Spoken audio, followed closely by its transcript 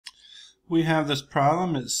We have this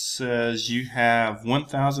problem. It says you have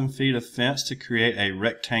 1,000 feet of fence to create a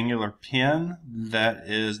rectangular pen that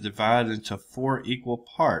is divided into 4 equal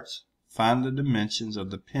parts. Find the dimensions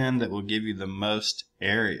of the pen that will give you the most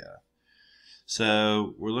area.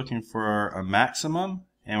 So we're looking for a maximum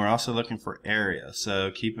and we're also looking for area.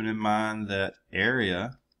 So keeping in mind that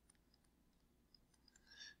area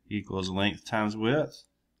equals length times width.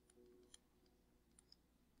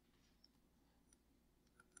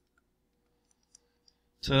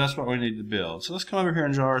 So that's what we need to build. So let's come over here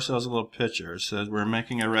and draw ourselves a little picture. It says we're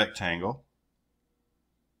making a rectangle.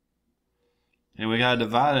 And we got to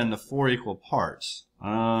divide it into 4 equal parts.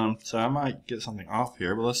 So I might get something off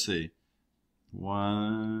here, but let's see.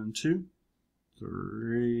 1, 2,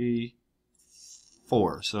 3,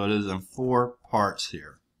 4. So it is in 4 parts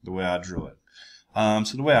here, the way I drew it.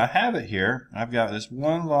 So the way I have it here, I've got this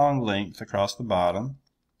one long length across the bottom.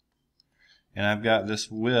 And I've got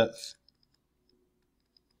this width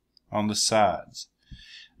on the sides.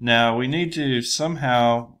 Now we need to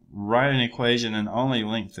somehow write an equation in only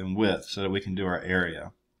length and width so that we can do our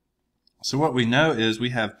area. So what we know is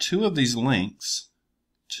we have 2 of these lengths,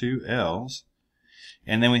 2 L's,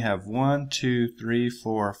 and then we have 1, 2, 3,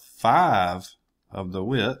 4, 5 of the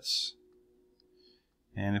widths.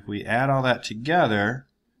 And if we add all that together,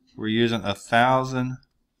 we're using 1,000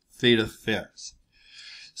 feet of fence.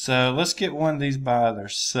 So let's get one of these by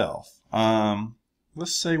themselves.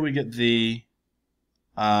 Let's say we get the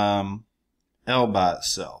L by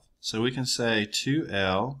itself. So we can say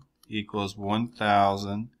 2L equals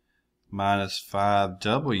 1,000 minus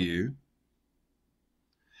 5W.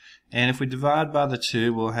 And if we divide by the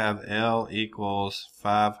 2, we'll have L equals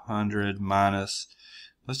 500 minus,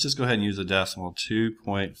 let's just go ahead and use a decimal,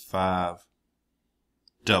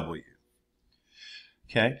 2.5W.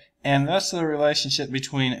 Okay, and that's the relationship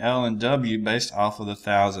between L and W based off of the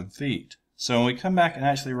 1,000 feet. So when we come back and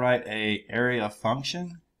actually write a area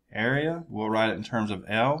function, area, we'll write it in terms of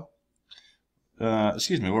L.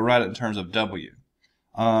 We'll write it in terms of W.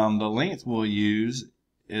 The length we'll use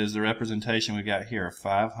is the representation we got here,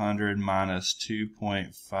 500 minus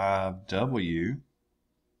 2.5W.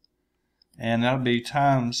 And that'll be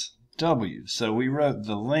times W. So we wrote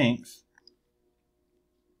the length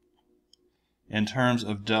in terms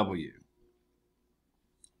of W.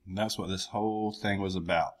 And that's what this whole thing was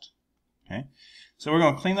about. Okay, so we're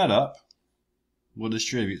going to clean that up. We'll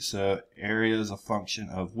distribute. So area is a function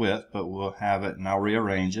of width, but we'll have it, and I'll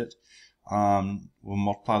rearrange it. We'll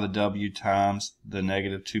multiply the W times the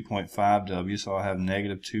negative 2.5W, so I'll have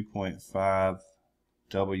negative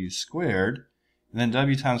 2.5W squared. And then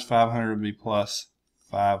W times 500 will be plus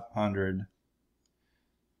 500W.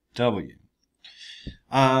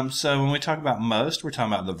 So when we talk about most, we're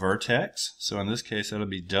talking about the vertex. So in this case, that'll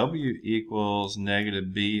be W equals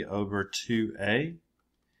negative B over 2A.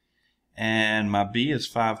 And my B is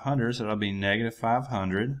 500, so that'll be negative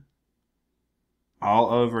 500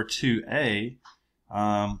 all over 2A.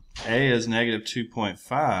 A is negative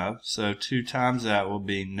 2.5, so 2 times that will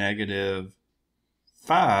be negative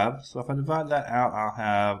 5. So if I divide that out, I'll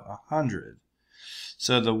have 100.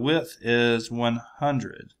 So the width is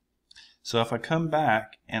 100. So if I come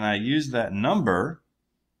back and I use that number,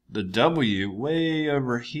 the W way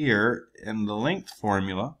over here in the length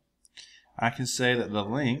formula, I can say that the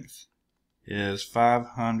length is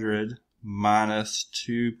 500 minus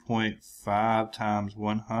 2.5 times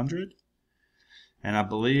 100. And I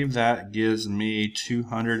believe that gives me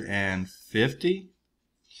 250.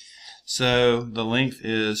 So the length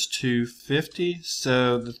is 250.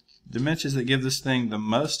 So the dimensions that give this thing the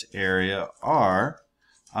most area are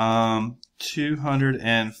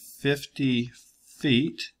 250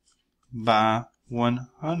 feet by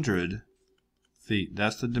 100 feet.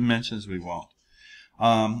 That's the dimensions we want.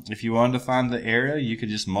 If you wanted to find the area, you could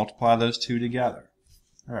just multiply those two together.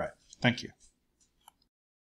 All right, thank you.